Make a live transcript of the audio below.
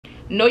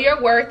know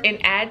your worth and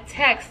add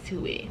tax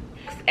to it.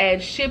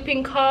 Add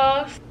shipping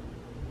costs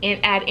and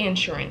add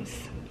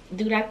insurance.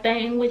 Do that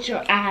thing with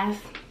your eyes.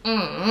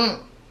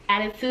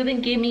 Attitude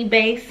and give me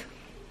bass.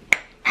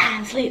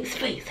 Eyes, lips,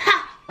 face.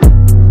 Ha!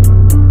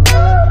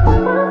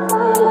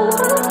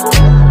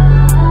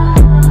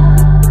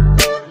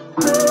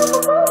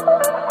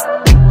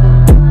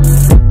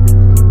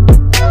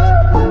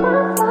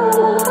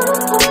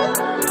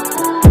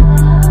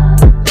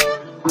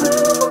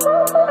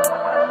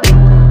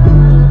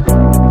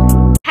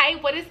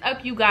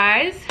 You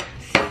guys,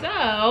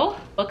 so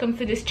welcome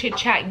to this chit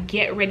chat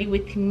get ready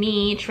with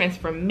me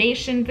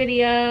transformation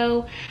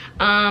video.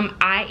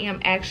 I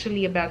am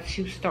actually about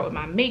to start with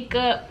my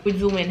makeup. We're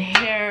doing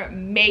hair,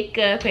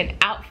 makeup, and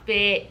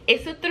outfit.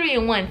 It's a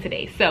 3-in-1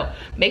 today, so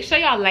make sure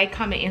y'all like,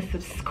 comment, and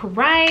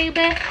subscribe.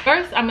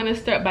 First, I'm gonna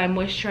start by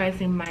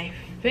moisturizing my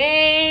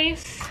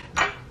face.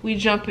 We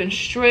jumping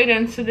straight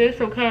into this,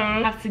 okay?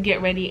 I have to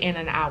get ready in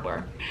an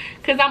hour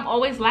because I'm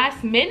always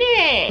last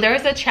minute.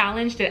 There's a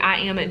challenge that I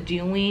am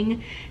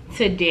doing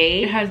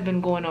today. It has been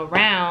going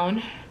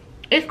around.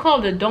 It's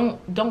called the don't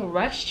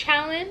rush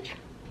challenge.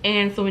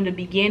 And so in the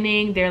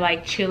beginning, they're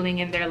like chilling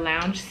in their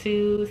lounge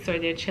suits or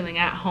they're chilling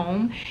at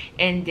home,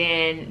 and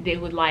then they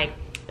would like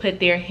put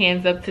their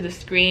hands up to the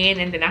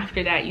screen, and then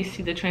after that you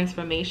see the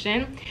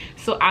transformation.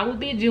 So I will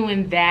be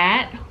doing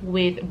that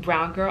with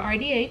Brown Girl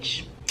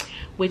RDH,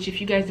 which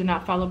if you guys do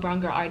not follow Brown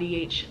Girl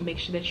RDH, make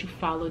sure that you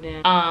follow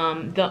them.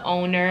 The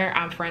owner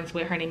I'm friends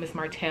with, her name is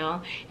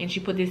Martell, and she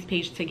put this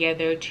page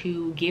together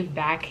to give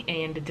back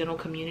in the dental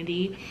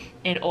community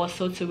and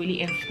also to really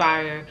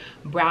inspire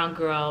brown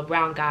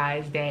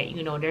guys that,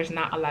 you know, there's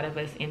not a lot of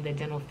us in the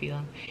dental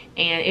field.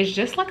 And it's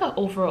just like an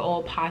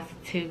overall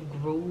positive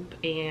group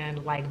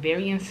and like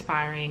very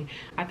inspiring.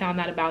 I found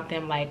out about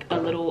them like a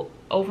little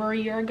over a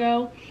year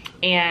ago,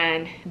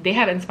 and they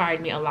have inspired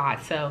me a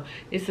lot. So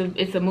it's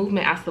a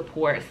movement I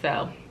support.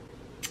 So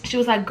she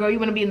was like, girl, you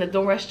want to be in the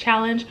don't rush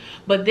challenge,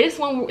 but this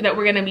one that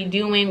we're gonna be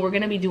doing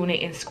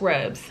it in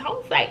scrubs. So I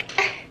was like,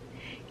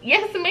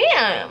 yes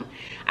ma'am.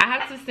 I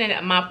have to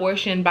send my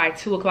portion by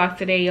 2 o'clock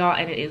today, y'all,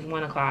 and it is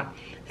 1 o'clock,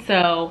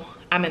 so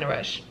I'm in a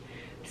rush.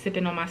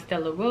 Sipping on my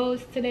Stella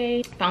Rose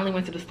today. Finally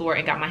went to the store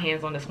and got my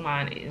hands on this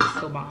wine. It is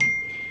so bomb.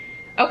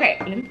 Okay,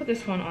 let me put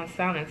this one on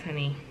silence,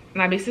 honey.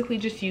 And I basically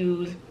just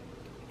use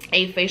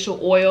a facial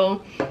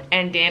oil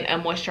and then a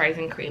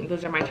moisturizing cream.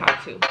 Those are my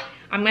top two.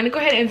 I'm gonna go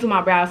ahead and do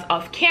my brows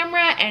off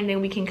camera, and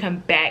then we can come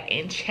back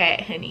and chat,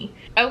 honey.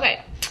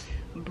 Okay,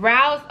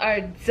 brows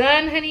are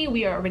done, honey.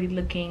 We are already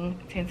looking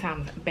 10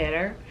 times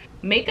better.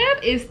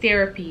 Makeup is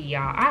therapy,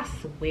 y'all, I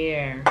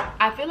swear.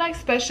 I feel like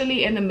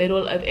especially in the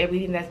middle of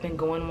everything that's been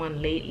going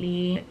on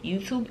lately,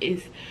 YouTube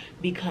is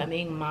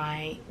becoming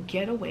my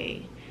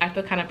getaway. I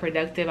feel kind of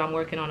productive. I'm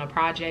working on a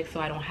project, so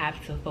I don't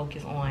have to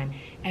focus on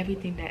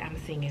everything that I'm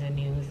seeing in the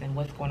news and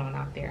what's going on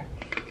out there.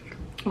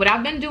 What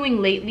I've been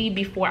doing lately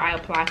before I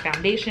apply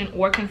foundation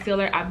or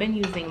concealer, I've been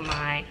using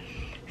my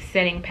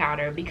setting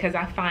powder because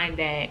I find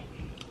that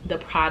the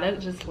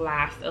product just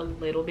lasts a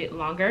little bit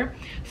longer.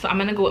 So I'm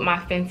gonna go with my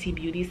Fenty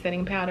Beauty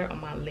setting powder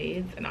on my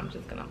lids, and I'm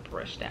just gonna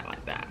brush that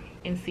like that.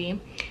 And see,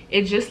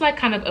 it just like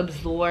kind of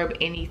absorb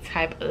any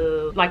type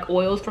of like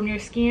oils from your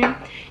skin,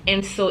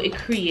 and so it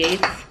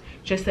creates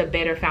just a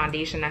better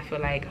foundation, I feel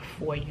like,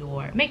 for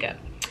your makeup.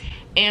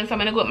 And so I'm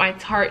gonna go with my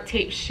Tarte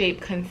Tape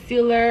Shape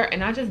Concealer,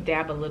 and I just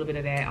dab a little bit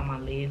of that on my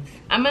lids.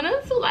 I'm gonna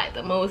do like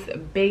the most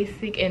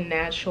basic and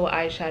natural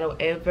eyeshadow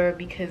ever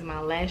because my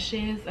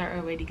lashes are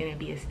already gonna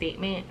be a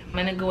statement. I'm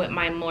gonna go with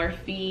my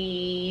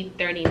Morphe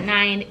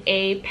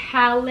 39A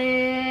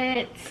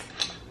palette.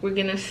 We're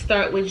gonna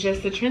start with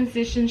just a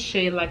transition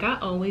shade like I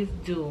always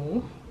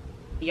do.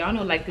 Y'all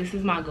know, like, this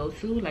is my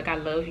go-to. Like, I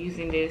love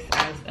using this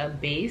as a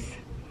base.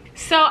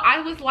 So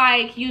I was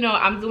like, you know,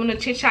 I'm doing a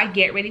chit chat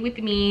get ready with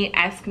me.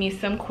 Ask me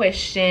some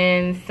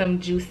questions, some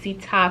juicy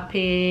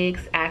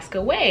topics, ask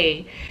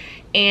away.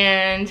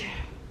 And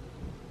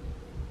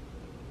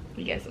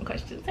we got some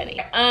questions in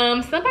here.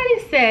 Somebody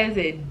says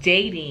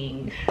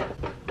dating. What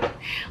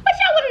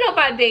y'all want to know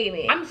about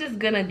dating? I'm just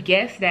gonna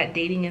guess that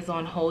dating is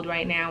on hold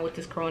right now with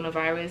this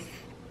coronavirus.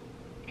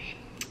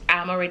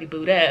 I'm already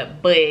booed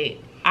up, but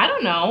I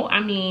don't know. I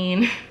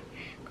mean,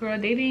 girl,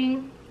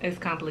 dating is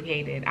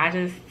complicated.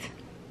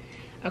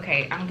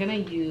 Okay, I'm gonna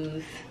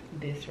use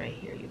this right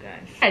here, you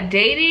guys.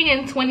 Dating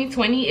in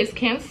 2020 is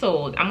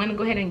canceled. I'm gonna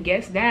go ahead and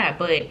guess that,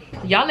 but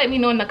y'all let me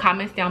know in the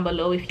comments down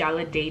below if y'all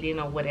are dating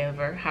or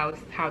whatever, how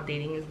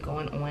dating is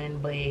going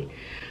on. But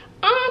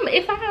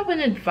if I have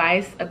an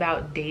advice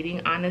about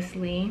dating,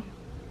 honestly,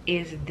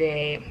 is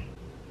that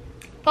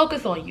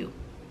focus on you.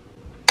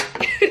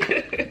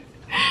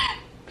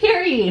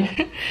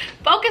 Period.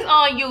 Focus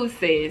on you,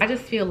 sis. I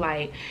just feel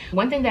like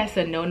one thing that's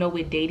a no-no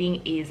with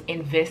dating is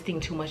investing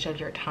too much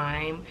of your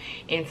time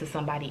into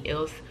somebody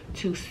else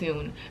too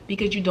soon,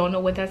 because you don't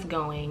know what that's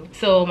going.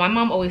 So my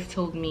mom always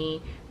told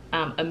me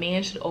a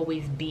man should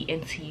always be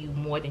into you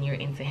more than you're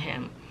into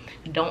him.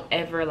 Don't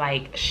ever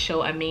like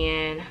show a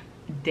man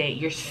that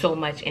you're so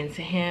much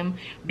into him,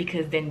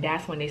 because then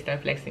that's when they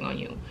start flexing on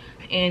you.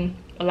 and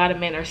a lot of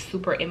men are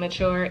super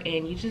immature,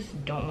 and you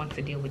just don't want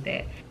to deal with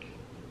that.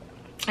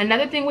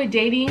 Another thing with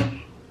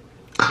dating,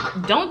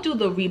 don't do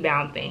the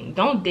rebound thing.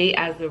 Don't date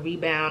as a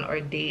rebound or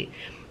date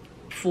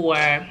for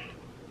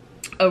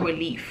a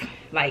relief.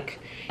 Like,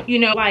 you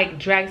know, like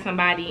drag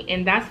somebody,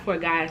 and that's for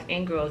guys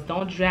and girls.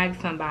 Don't drag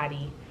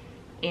somebody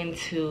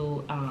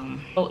into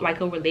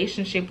like a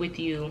relationship with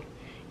you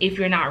if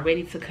you're not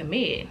ready to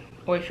commit,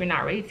 or if you're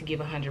not ready to give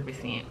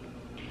 100%.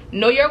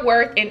 Know your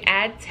worth and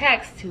add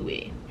tax to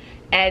it.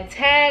 Add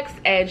tax,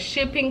 add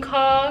shipping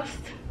cost,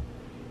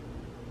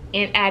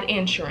 and add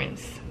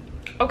insurance.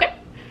 Okay?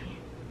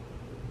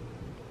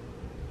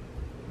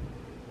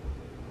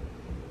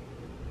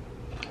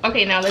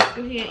 Okay, now let's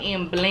go ahead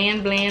and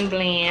blend.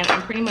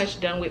 I'm pretty much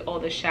done with all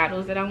the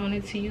shadows that I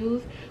wanted to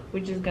use.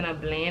 We're just gonna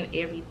blend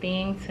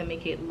everything to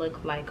make it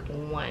look like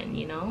one,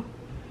 you know?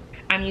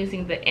 I'm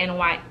using the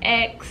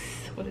NYX,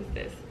 what is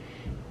this?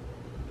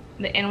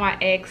 The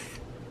NYX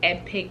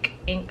Epic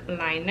Ink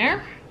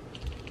Liner.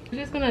 I'm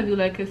just gonna do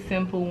like a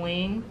simple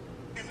wing.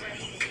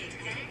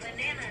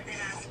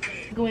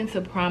 Going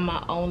to prime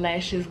my own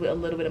lashes with a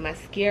little bit of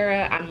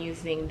mascara. I'm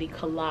using the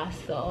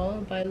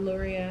Colossal by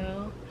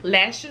L'Oreal.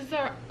 Lashes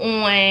are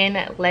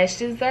on,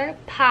 lashes are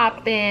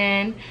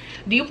popping.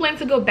 Do you plan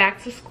to go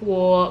back to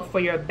school for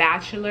your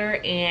bachelor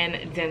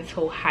in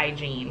dental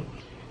hygiene?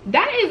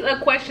 That is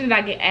a question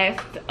that I get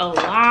asked a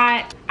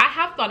lot. I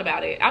have thought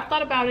about it. I've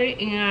thought about it,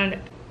 and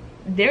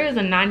there is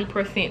a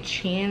 90%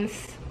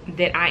 chance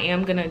that I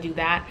am gonna do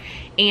that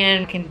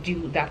and can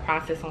do that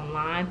process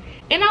online.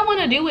 And I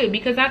want to do it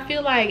because I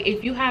feel like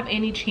if you have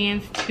any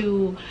chance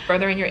to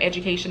further in your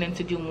education and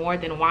to do more,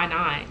 then why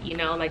not? You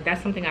know, like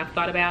that's something I've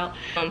thought about.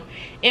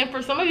 And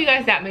for some of you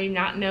guys that may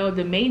not know,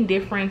 the main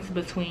difference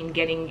between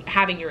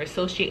having your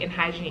associate in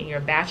hygiene and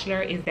your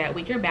bachelor is that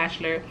with your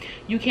bachelor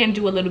you can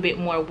do a little bit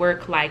more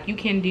work. Like you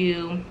can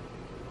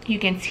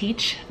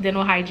teach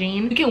dental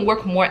hygiene, you can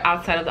work more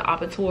outside of the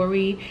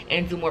operatory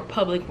and do more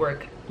public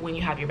work when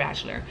you have your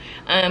bachelor.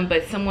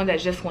 But someone that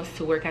just wants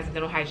to work as a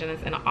dental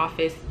hygienist in an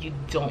office,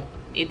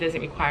 it doesn't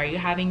require you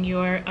having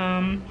your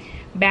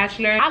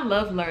bachelor. I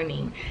love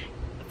learning.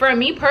 For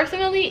me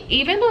personally,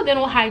 even though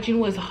dental hygiene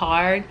was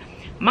hard,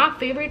 my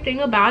favorite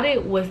thing about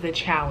it was the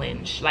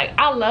challenge. Like,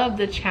 I love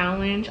the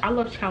challenge. I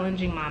love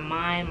challenging my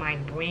mind, my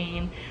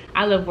brain.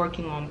 I love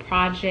working on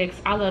projects.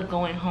 I love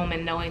going home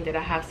and knowing that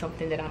I have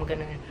something that I'm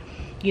gonna,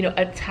 you know,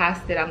 a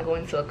task that I'm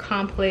going to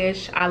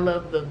accomplish. I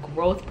love the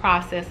growth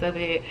process of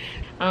it.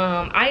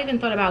 I even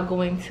thought about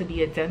going to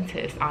be a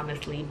dentist,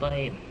 honestly,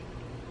 but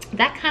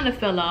that kind of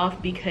fell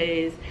off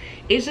because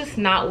it's just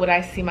not what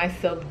I see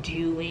myself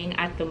doing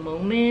at the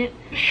moment.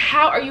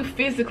 How are you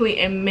physically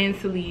and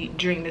mentally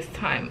during this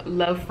time?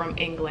 Love from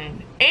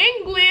England.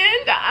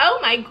 England? Oh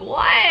my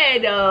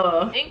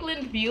god.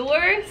 England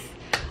viewers?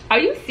 Are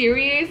you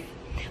serious?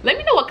 Let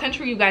me know what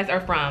country you guys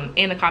are from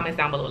in the comments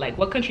down below. Like,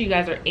 what country you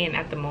guys are in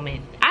at the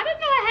moment. I didn't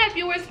know I had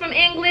viewers from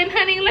England,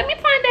 honey. Let me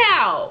find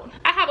out.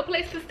 I have a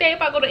place to stay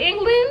if I go to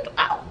England.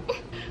 Oh.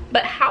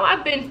 But how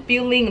I've been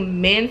feeling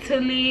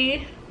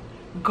mentally,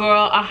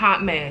 girl, a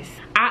hot mess.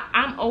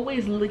 I'm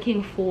always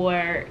looking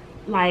for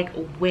like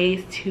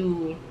ways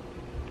to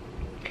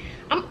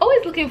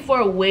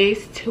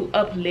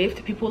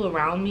uplift people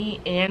around me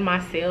and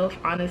myself,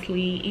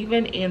 honestly,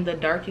 even in the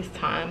darkest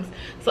times.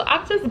 So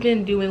I've just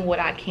been doing what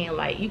I can.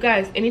 Like, you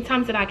guys,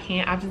 anytime that I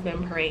can, I've just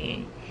been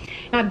praying.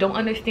 I don't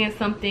understand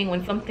something,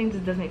 when something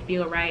just doesn't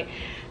feel right,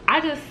 I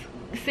just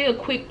say a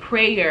quick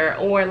prayer,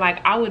 or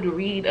like I would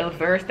read a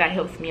verse. That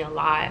helps me a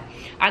lot.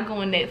 I go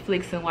on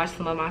Netflix and watch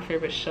some of my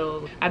favorite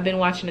shows. I've been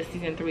watching the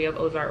season 3 of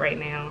Ozark right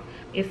now.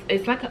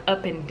 It's like an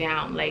up and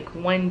down. Like,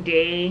 one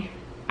day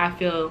I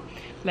feel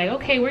like,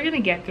 okay, we're gonna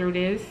get through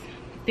this,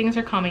 things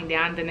are calming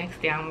down. The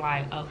next day I'm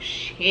like, oh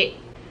shit,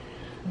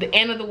 the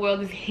end of the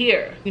world is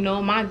here. You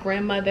know, my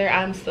grandmother,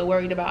 I'm so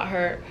worried about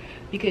her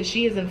because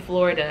she is in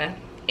Florida.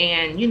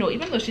 And you know,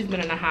 even though she's been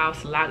in the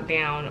house locked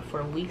down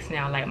for weeks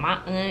now, like my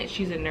aunt,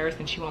 she's a nurse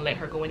and she won't let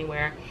her go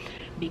anywhere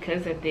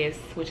because of this.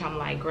 Which I'm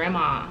like,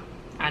 grandma,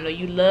 I know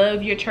you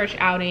love your church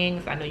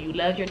outings, I know you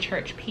love your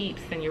church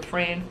peeps and your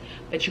friends,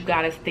 but you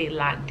gotta stay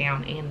locked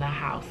down in the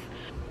house.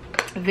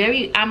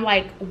 I'm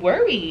like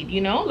worried,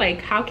 you know,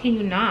 like how can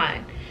you not?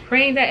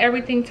 Praying that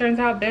everything turns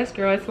out best,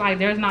 girl. It's like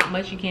there's not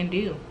much you can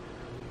do,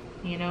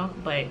 you know.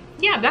 But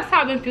yeah, that's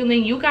how I've been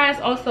feeling. You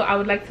guys also, I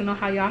would like to know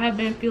how y'all have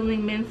been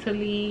feeling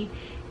mentally.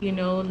 You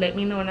know, let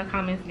me know in the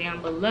comments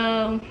down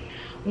below.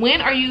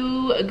 When are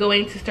you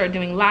going to start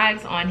doing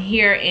lives on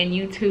here and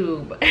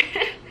YouTube?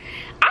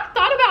 I've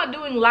thought about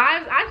doing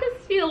lives. I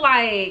just feel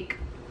like,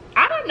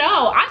 I don't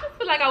know, I just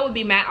feel like I would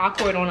be mad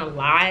awkward on a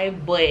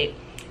live. But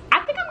I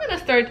think I'm gonna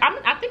start,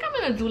 I think I'm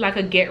gonna do like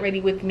a get ready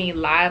with me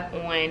live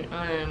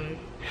on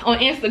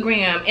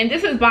Instagram. And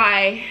this is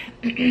by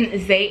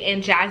Zay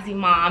and Jazzy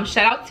Mom.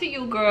 Shout out to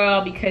you,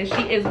 girl, because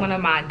she is one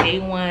of my day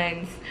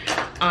ones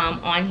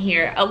on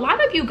here. A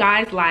lot of you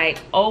guys like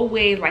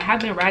always like have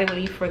been riding with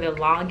me for the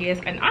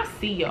longest, and I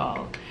see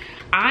y'all.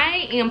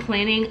 I am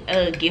planning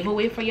a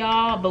giveaway for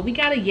y'all, but we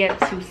gotta get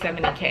to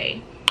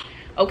 70K.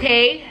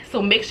 Okay,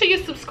 so make sure you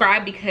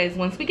subscribe, because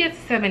once we get to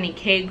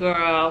 70K,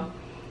 girl,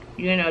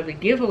 you know the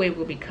giveaway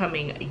will be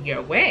coming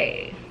your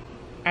way.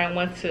 I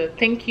want to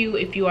thank you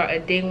if you are a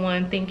day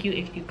one. Thank you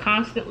if you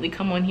constantly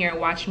come on here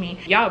and watch me.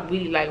 Y'all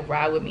really like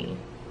ride with me.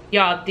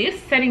 Y'all, this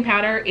setting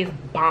powder is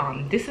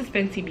bomb. This is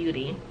Fenty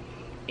Beauty.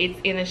 It's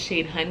in the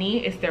shade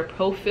Honey. It's their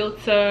Pro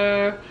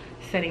Filter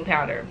setting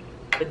powder,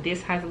 but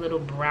this has a little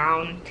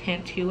brown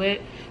tint to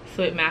it,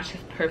 so it matches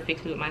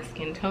perfectly with my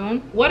skin tone.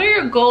 What are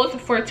your goals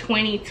for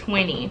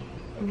 2020?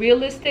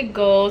 Realistic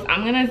goals,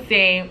 I'm gonna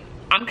say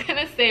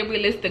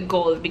realistic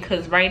goals,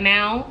 because right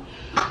now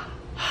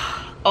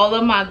all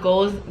of my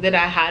goals that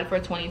I had for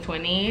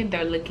 2020,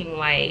 they're looking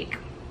like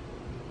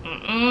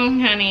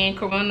honey,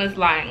 Corona's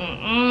like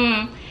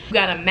you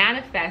gotta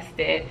manifest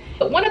it.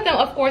 But one of them,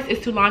 of course, is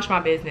to launch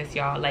my business,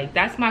 y'all. Like,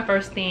 that's my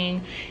first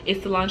thing, is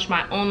to launch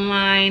my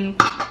online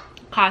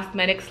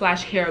cosmetic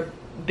slash hair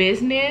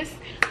business.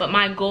 But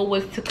my goal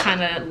was to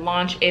kind of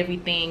launch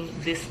everything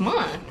this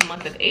month, the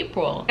month of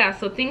April. Yeah,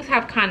 so things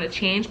have kind of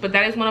changed, but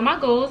that is one of my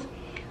goals.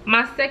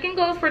 My second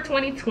goal for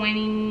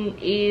 2020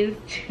 is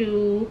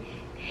to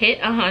hit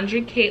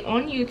 100K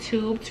on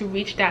YouTube, to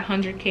reach that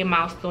 100K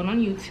milestone on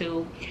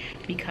YouTube,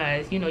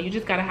 because you know, you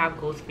just gotta have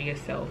goals for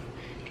yourself.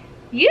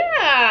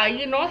 Yeah,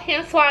 you know,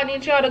 hence why I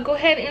need y'all to go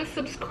ahead and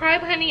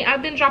subscribe, honey.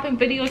 I've been dropping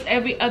videos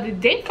every other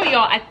day for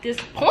y'all at this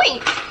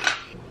point.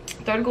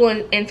 Third goal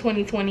in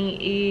 2020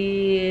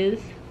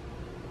 is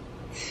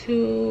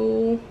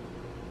to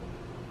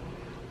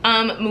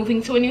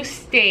moving to a new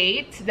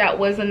state. That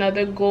was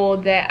another goal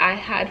that I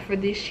had for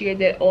this year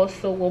that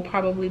also will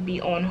probably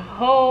be on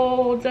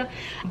hold,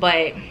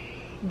 but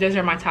those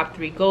are my top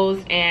 3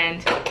 goals,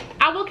 and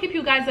I will keep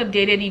you guys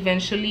updated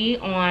eventually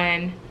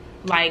on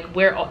like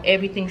where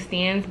everything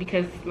stands,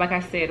 because like I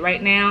said,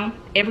 right now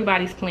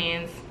everybody's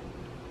plans.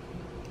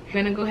 I'm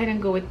gonna go ahead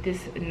and go with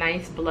this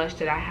nice blush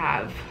that I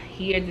have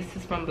here. This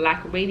is from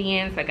Black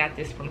Radiance. I got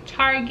this from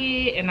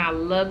Target, and I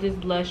love this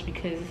blush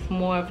because it's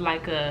more of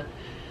like a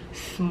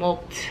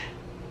smoked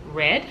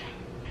red.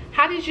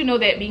 How did you know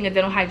that being a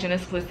dental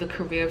hygienist was the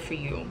career for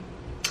you?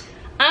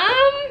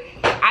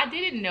 I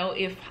didn't know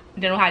if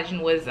dental hygiene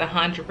was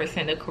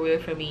 100% a career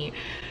for me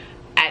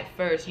at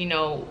first. You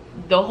know,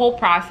 the whole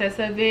process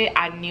of it,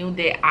 I knew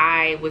that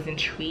I was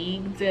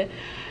intrigued,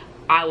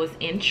 I was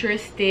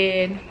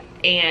interested,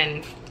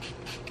 and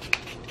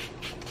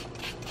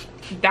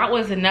that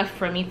was enough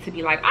for me to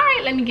be like, all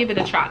right, let me give it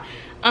a try.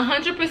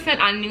 100%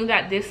 I knew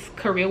that this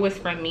career was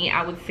for me,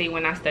 I would say,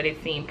 when I started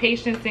seeing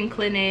patients in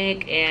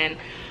clinic, and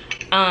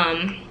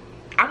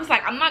I was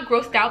like, I'm not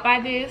grossed out by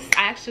this.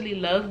 I actually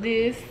love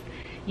this.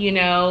 You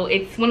know,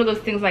 it's one of those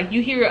things, like,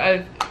 you hear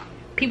of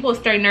people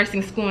start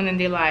nursing school and then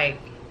they're like,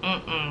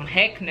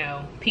 heck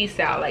no, peace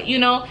out. Like, you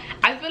know,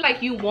 I feel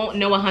like you won't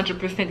know 100%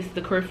 this is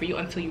the career for you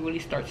until you really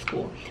start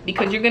school,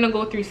 because you're gonna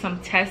go through some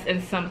tests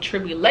and some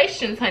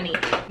tribulations, honey,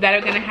 that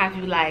are gonna have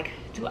you like,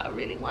 do I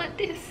really want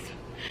this?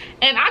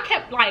 And I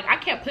kept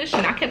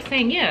pushing. I kept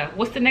saying, yeah,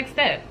 what's the next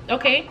step?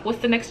 Okay, what's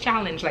the next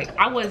challenge? Like,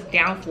 I was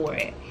down for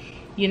it,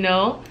 you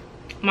know.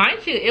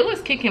 Mind you, it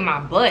was kicking my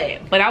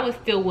butt, but I was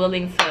still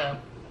willing to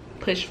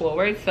push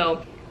forward.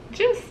 So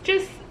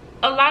just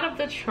a lot of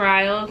the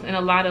trials and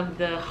a lot of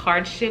the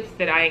hardships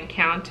that I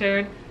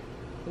encountered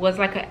was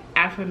like an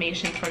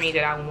affirmation for me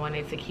that I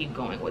wanted to keep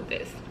going with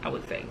this, I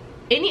would say.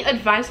 Any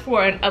advice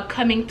for an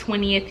upcoming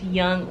 20th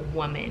young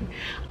woman?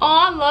 Oh,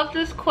 I love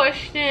this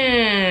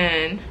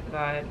question.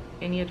 God,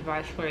 any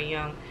advice for a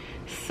young?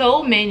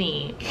 So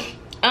many.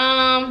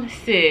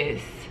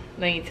 Sis,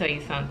 let me tell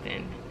you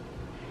something.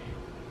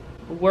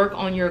 Work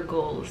on your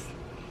goals,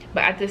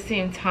 but at the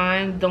same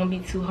time, don't be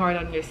too hard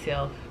on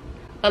yourself.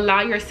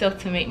 Allow yourself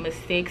to make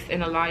mistakes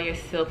and allow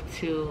yourself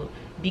to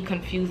be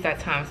confused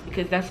at times,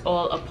 because that's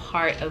all a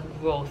part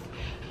of growth.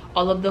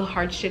 All of the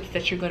hardships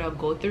that you're gonna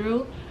go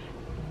through,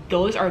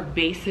 those are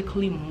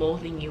basically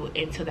molding you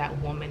into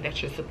that woman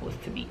that you're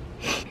supposed to be.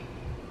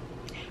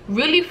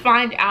 Really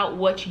find out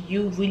what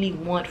you really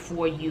want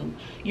for you.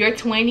 Your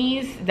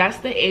 20s, that's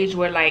the age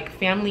where like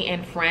family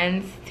and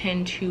friends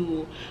tend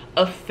to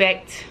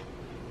affect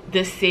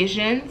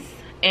decisions,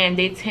 and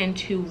they tend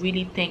to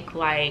really think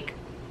like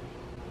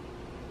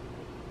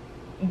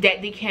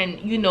that they can,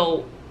 you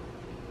know,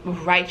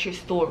 write your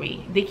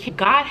story.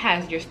 God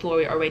has your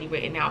story already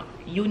written out.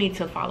 You need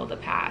to follow the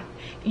path,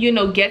 you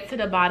know, get to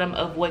the bottom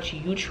of what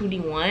you truly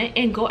want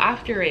and go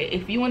after it.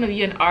 If you want to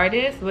be an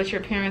artist but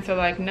your parents are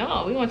like,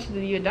 no, we want you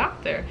to be a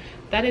doctor,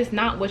 that is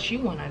not what you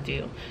want to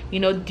do. You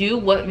know, do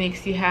what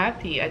makes you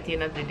happy at the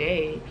end of the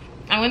day.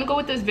 I'm gonna go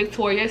with this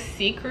Victoria's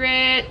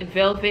Secret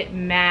Velvet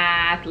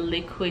Matte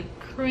Liquid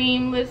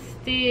Cream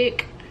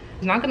Lipstick.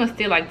 It's not gonna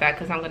stay like that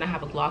because I'm gonna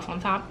have a gloss on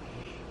top.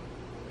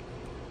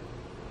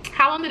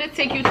 How long did it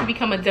take you to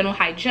become a dental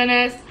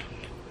hygienist?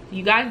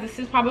 You guys, this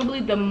is probably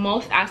the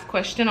most asked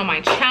question on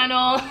my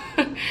channel.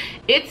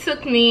 It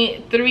took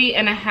me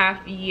 3.5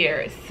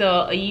 years.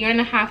 So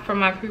 1.5 years for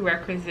my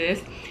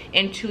prerequisites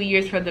and 2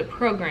 years for the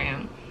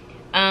program.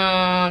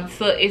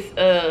 So it's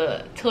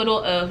a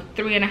total of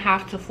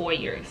 3.5 to 4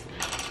 years.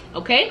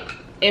 Okay,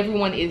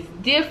 everyone is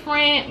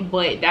different,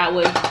 but that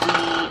was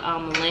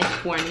the length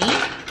for me.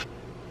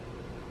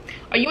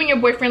 Are you and your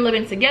boyfriend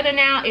living together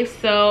now?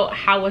 If so,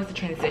 how was the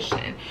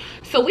transition?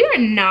 So we are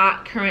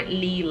not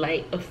currently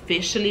like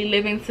officially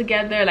living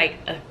together, like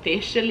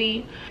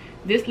officially.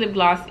 This lip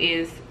gloss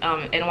is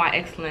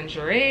NYX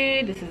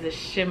Lingerie. This is a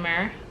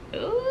shimmer.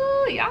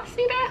 Ooh, y'all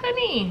see that,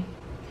 honey?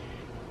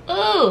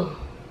 Ooh.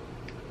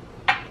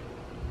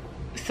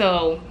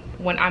 So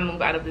when I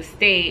move out of the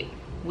state,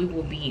 we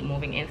will be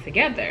moving in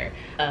together.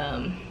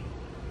 Well,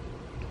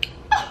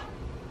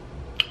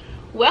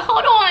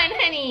 hold on,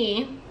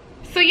 honey.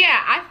 So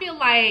yeah, I feel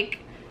like,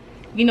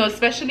 you know,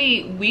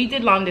 especially we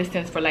did long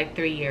distance for like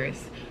 3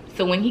 years.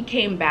 So when he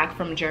came back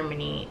from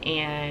Germany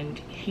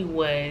and we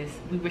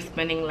were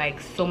spending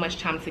like so much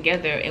time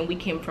together, and we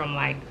came from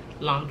like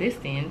long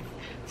distance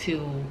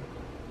to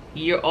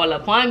you're all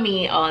up on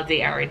me all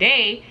day, every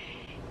day.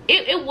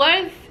 It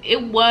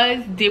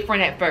was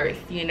different at first,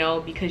 you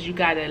know, because you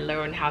gotta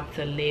learn how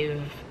to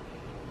live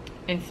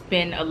and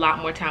spend a lot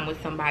more time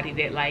with somebody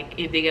that, like,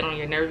 if they get on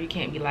your nerve, you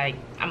can't be like,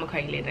 I'm gonna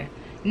call you later.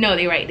 No,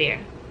 they right there.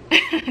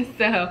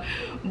 So,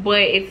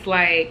 but it's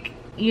like,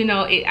 you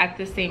know, at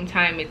the same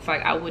time, it's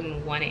like I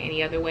wouldn't want it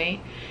any other way.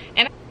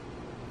 And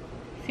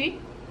see,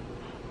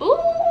 ooh,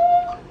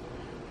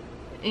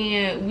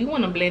 and we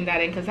want to blend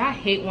that in, because I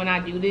hate when I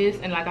do this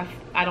and like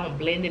I don't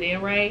blend it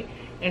in right,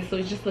 and so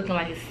it's just looking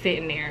like it's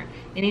sitting there.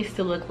 It needs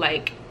to look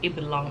like it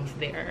belongs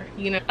there,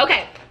 you know.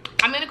 Okay,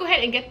 I'm gonna go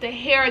ahead and get the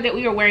hair that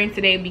we are wearing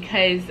today,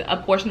 because a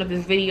portion of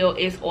this video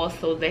is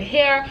also the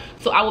hair.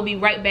 So I will be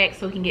right back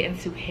so we can get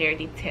into hair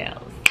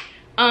details.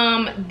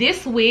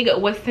 This wig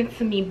was sent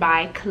to me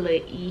by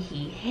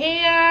Klaiyi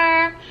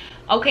Hair.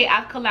 Okay,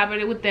 I've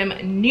collaborated with them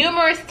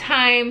numerous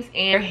times,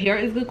 and their hair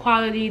is good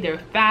quality. They're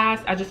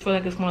fast. I just feel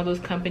like it's one of those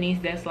companies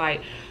that's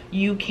like,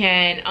 you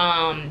can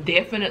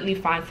definitely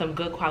find some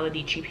good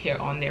quality cheap hair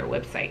on their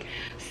website.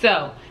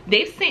 So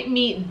they sent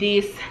me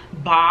this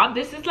bob.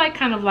 This is like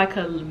kind of like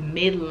a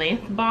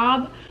mid-length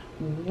bob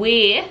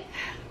with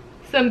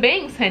some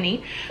bangs,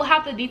 honey. We'll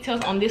have the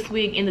details on this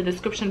wig in the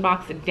description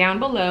box down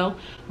below,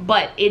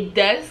 but it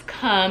does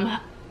come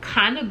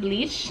kind of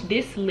bleached.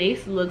 This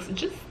lace looks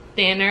just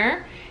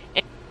thinner,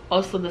 and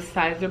also the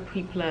sides are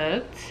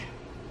pre-plugged.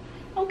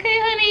 Okay,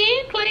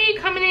 honey, Klaiyi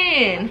coming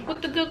in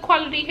with the good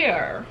quality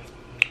hair.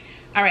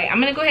 All right, I'm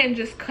gonna go ahead and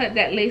just cut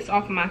that lace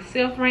off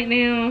myself right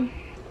now.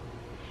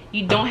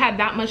 You don't have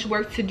that much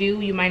work to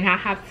do. You might not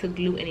have to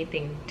glue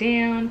anything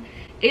down.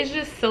 It's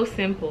just so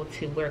simple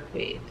to work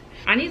with.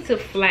 I need to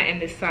flatten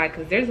this side,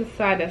 because there's a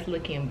side that's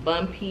looking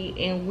bumpy,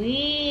 and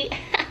we're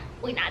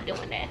not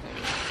doing that,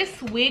 honey.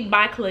 This wig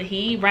by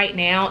Klaiyi right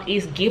now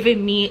is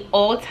giving me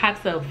all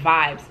types of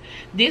vibes.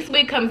 This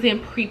wig comes in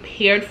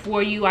prepared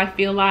for you, I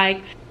feel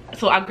like.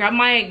 So I grabbed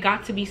my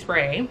Got To Be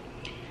spray,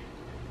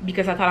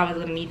 because I thought I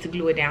was gonna need to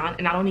glue it down,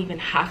 and I don't even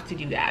have to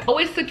do that.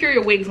 Always secure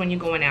your wigs when you're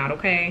going out,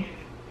 okay?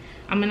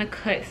 I'm gonna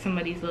cut some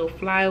of these little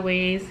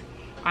flyaways.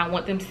 I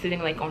want them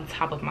sitting like on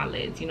top of my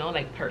lids, you know,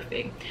 like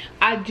perfect.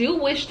 I do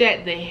wish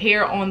that the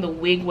hair on the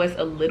wig was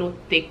a little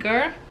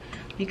thicker,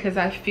 because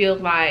I feel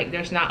like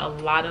there's not a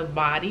lot of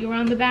body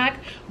around the back.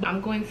 I'm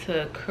going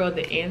to curl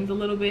the ends a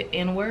little bit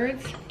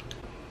inwards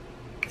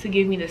to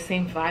give me the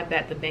same vibe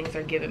that the bangs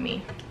are giving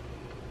me.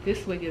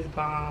 This wig is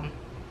bomb.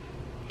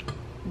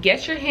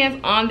 Get your hands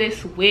on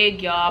this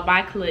wig, y'all,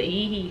 by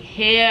Klaiyi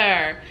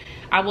Hair.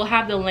 I will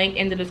have the link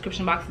in the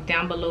description box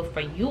down below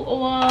for you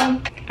all.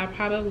 I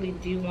probably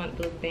do want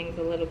those bangs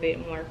a little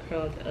bit more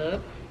curled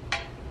up.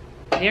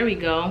 There we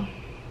go.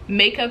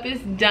 Makeup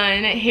is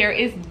done, hair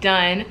is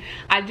done.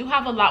 I do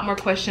have a lot more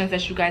questions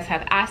that you guys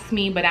have asked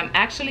me, but I'm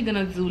actually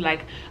gonna do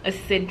like a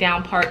sit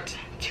down part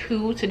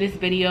 2 to this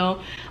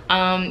video,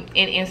 and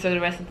answer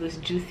the rest of those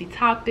juicy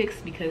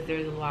topics, because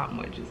there's a lot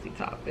more juicy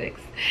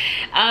topics.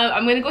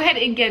 I'm gonna go ahead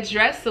and get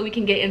dressed so we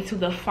can get into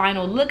the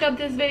final look of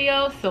this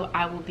video. So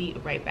I will be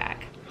right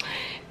back.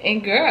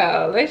 And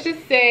girl, let's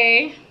just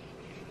say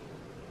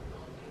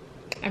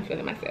I'm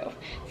feeling myself.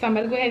 So I'm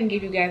gonna go ahead and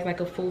give you guys like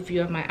a full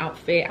view of my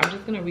outfit. I'm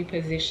just gonna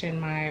reposition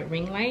my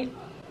ring light.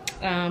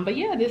 But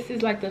yeah, this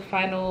is like the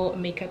final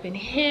makeup and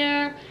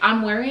hair.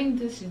 I'm wearing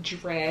this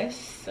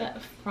dress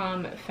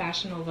from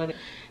Fashion Nova.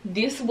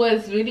 This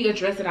was really a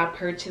dress that I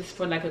purchased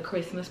for like a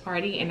Christmas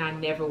party, and I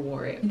never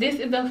wore it. This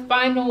is the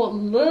final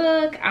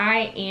look.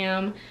 I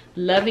am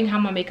loving how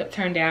my makeup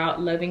turned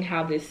out, loving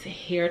how this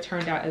hair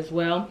turned out as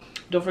well.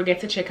 Don't forget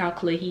to check out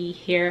Klaiyi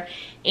Hair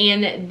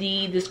in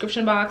the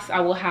description box.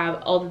 I will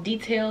have all the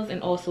details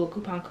and also a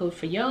coupon code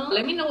for y'all.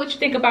 Let me know what you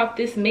think about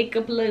this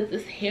makeup look,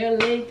 this hair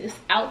look, this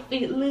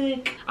outfit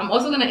look. I'm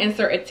also gonna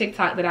insert a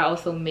TikTok that I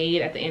also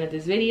made at the end of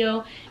this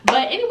video.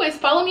 But anyways,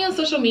 follow me on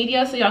social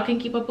media so y'all can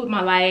keep up with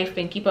my life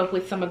and keep up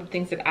with some of the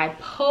things that I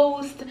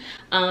post.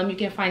 You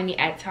can find me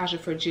at Tajah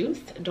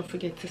Ferjuste. Don't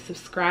forget to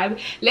subscribe.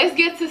 Let's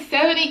get to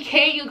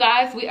 70K, you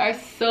guys. We are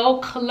so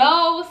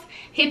close.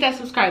 Hit that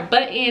subscribe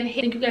button.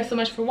 Thank you guys so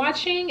much for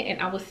watching,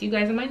 and I will see you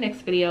guys in my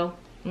next video.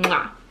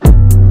 Mwah.